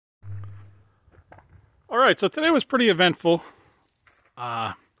Alright, so today was pretty eventful.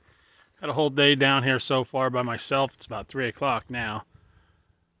 Had a whole day down here so far by myself. It's about 3 o'clock now.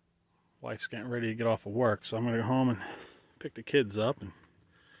 Wife's getting ready to get off of work, so I'm going to go home and pick the kids up and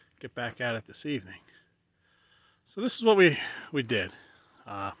get back at it this evening. So this is what we did.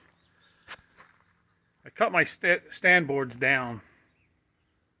 I cut my stand boards down.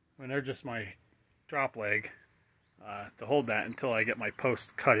 I mean, they're just my drop leg to hold that until I get my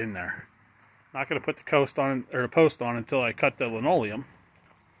post cut in there. Not going to put the post on until I cut the linoleum.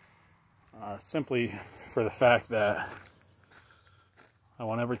 Simply for the fact that I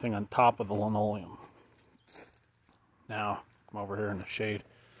want everything on top of the linoleum. Now, I'm over here in the shade.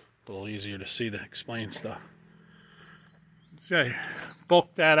 A little easier to see to explain stuff. See, I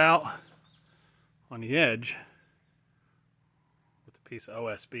bulked that out on the edge with a piece of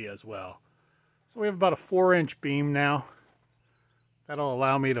OSB as well. So we have about a 4-inch beam now. That'll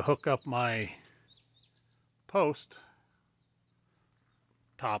allow me to hook up my post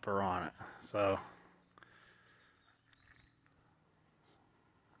topper on it. So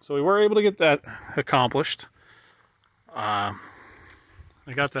we were able to get that accomplished. I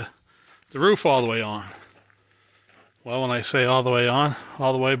got the roof all the way on. Well, when I say all the way on,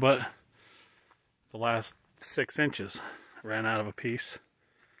 all the way but the last 6 inches. I ran out of a piece.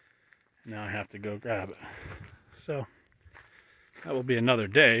 Now I have to go grab it. So that will be another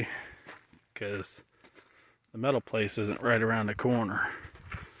day because the metal place isn't right around the corner.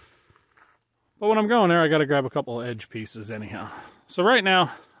 But when I'm going there, I got to grab a couple of edge pieces anyhow. So right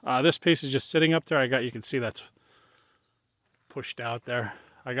now, this piece is just sitting up there. You can see that's pushed out there.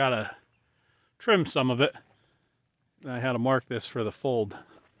 I got to trim some of it. I had to mark this for the fold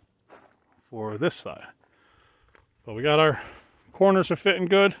for this side. But we got our corners are fitting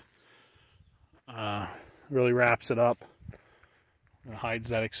good. Really wraps it up. And hides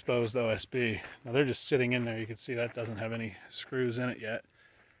that exposed OSB. Now they're just sitting in there. You can see that doesn't have any screws in it yet.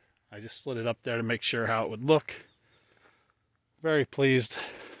 I just slid it up there to make sure how it would look. Very pleased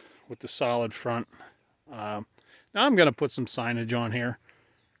with the solid front. Now I'm going to put some signage on here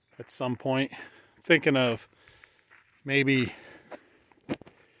at some point. Thinking of maybe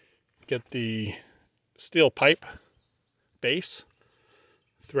get the steel pipe base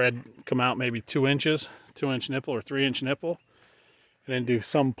thread come out maybe 2 inches, 2-inch nipple or 3-inch nipple. And then do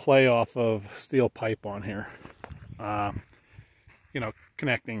some play off of steel pipe on here. You know,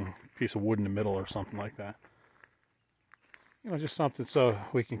 connecting a piece of wood in the middle or something like that. You know, just something so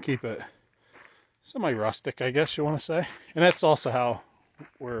we can keep it semi-rustic, I guess you want to say. And that's also how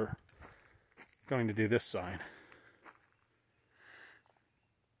we're going to do this sign.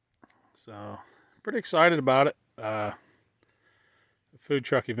 So, pretty excited about it. The food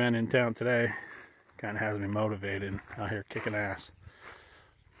truck event in town today kind of has me motivated out here kicking ass.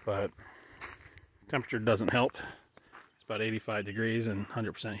 But temperature doesn't help. It's about 85 degrees and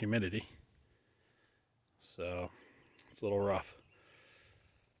 100% humidity. So it's a little rough.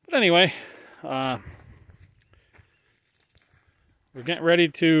 But anyway, we're getting ready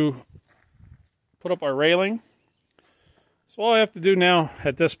to put up our railing. So all I have to do now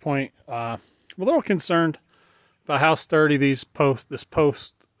at this point, I'm a little concerned about how sturdy this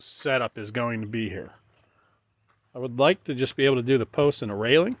post setup is going to be here. I would like to just be able to do the posts and a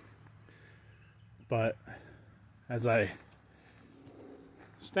railing, but as I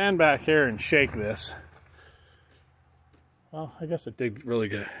stand back here and shake this, well, I guess it did really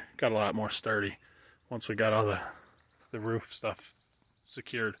got a lot more sturdy once we got all the roof stuff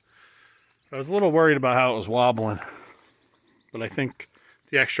secured. I was a little worried about how it was wobbling, but I think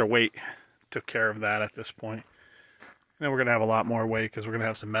the extra weight took care of that at this point. And then we're going to have a lot more weight because we're going to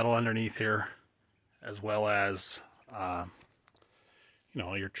have some metal underneath here, as well as, you know,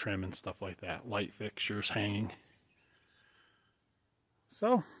 all your trim and stuff like that. Light fixtures hanging.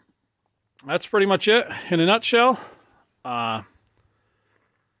 So, that's pretty much it in a nutshell. I'm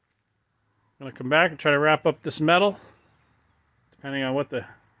going to come back and try to wrap up this metal, depending on what the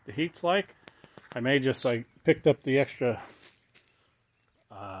heat's like. I may just, like, picked up the extra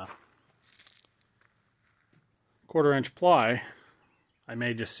 1/4-inch ply. I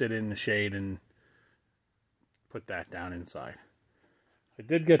may just sit in the shade and put that down inside. I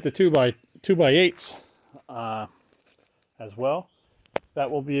did get the 2x8s as well.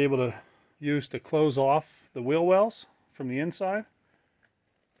 That we'll be able to use to close off the wheel wells from the inside.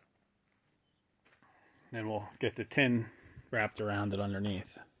 Then we'll get the tin wrapped around it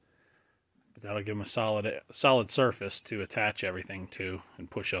underneath. But that'll give them a solid surface to attach everything to and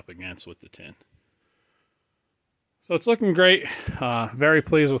push up against with the tin. So it's looking great. Very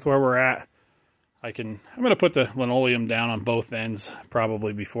pleased with where we're at. I'm going to put the linoleum down on both ends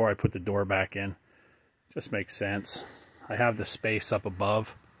probably before I put the door back in. Just makes sense. I have the space up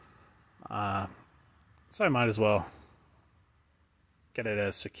above, so I might as well get it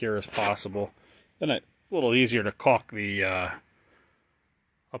as secure as possible. Then it's a little easier to caulk the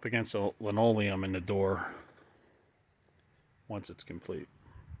up against the linoleum in the door once it's complete.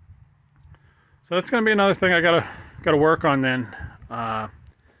 So that's going to be another thing I gotta work on then. I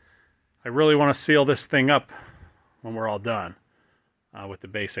really want to seal this thing up when we're all done with the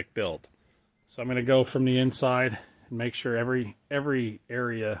basic build. So I'm going to go from the inside and make sure every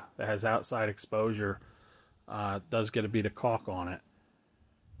area that has outside exposure does get a bead of caulk on it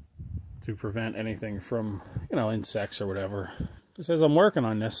to prevent anything from, you know, insects or whatever. Just as I'm working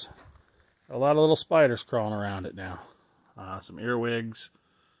on this, a lot of little spiders crawling around it now. Some earwigs.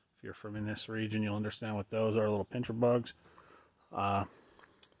 If you're from in this region, you'll understand what those are, little pincher bugs.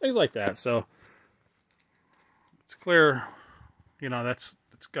 Things like that. So it's clear, you know, it's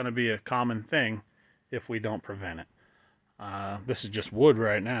going to be a common thing if we don't prevent it. This is just wood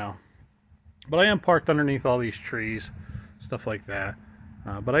right now, but I am parked underneath all these trees, stuff like that.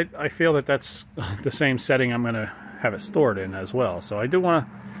 But I feel that that's the same setting I'm going to have it stored in as well. So I do want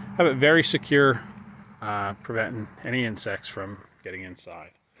to have it very secure, preventing any insects from getting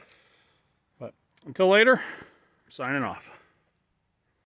inside. But until later, I'm signing off.